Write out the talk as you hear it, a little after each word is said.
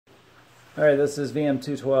All right, this is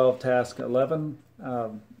VM212 task 11,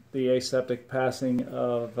 the aseptic passing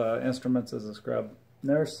of instruments as a scrub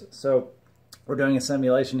nurse. So we're doing a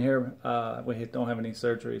simulation here. We don't have any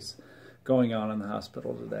surgeries going on in the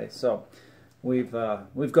hospital today. So we've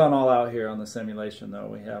gone all out here on the simulation though.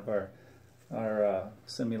 We have our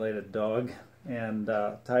simulated dog and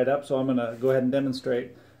tied up. So I'm going to go ahead and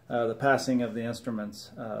demonstrate the passing of the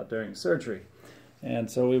instruments during surgery. And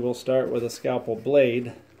so we will start with a scalpel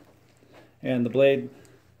blade. And the blade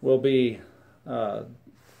will be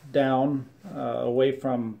down away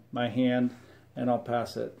from my hand, and I'll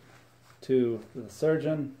pass it to the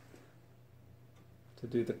surgeon to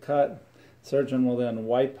do the cut. Surgeon will then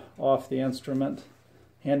wipe off the instrument,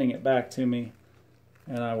 handing it back to me,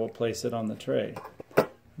 and I will place it on the tray.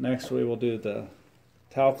 Next we will do the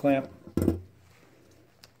towel clamp,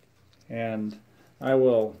 and I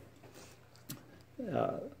will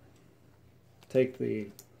take the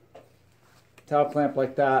towel clamp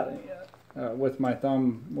like that with my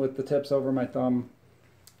thumb, with the tips over my thumb,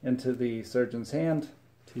 into the surgeon's hand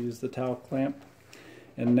to use the towel clamp.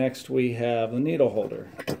 And next we have the needle holder,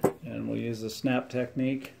 and we'll use the snap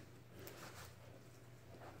technique.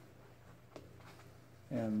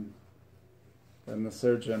 And then the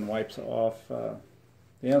surgeon wipes off the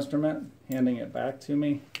instrument, handing it back to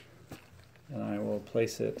me, and I will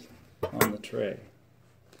place it on the tray.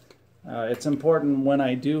 It's important when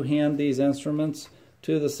I do hand these instruments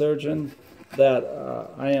to the surgeon that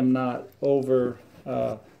I am not over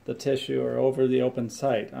the tissue or over the open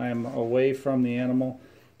site. I am away from the animal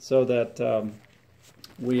so that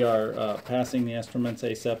we are passing the instruments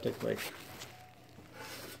aseptically.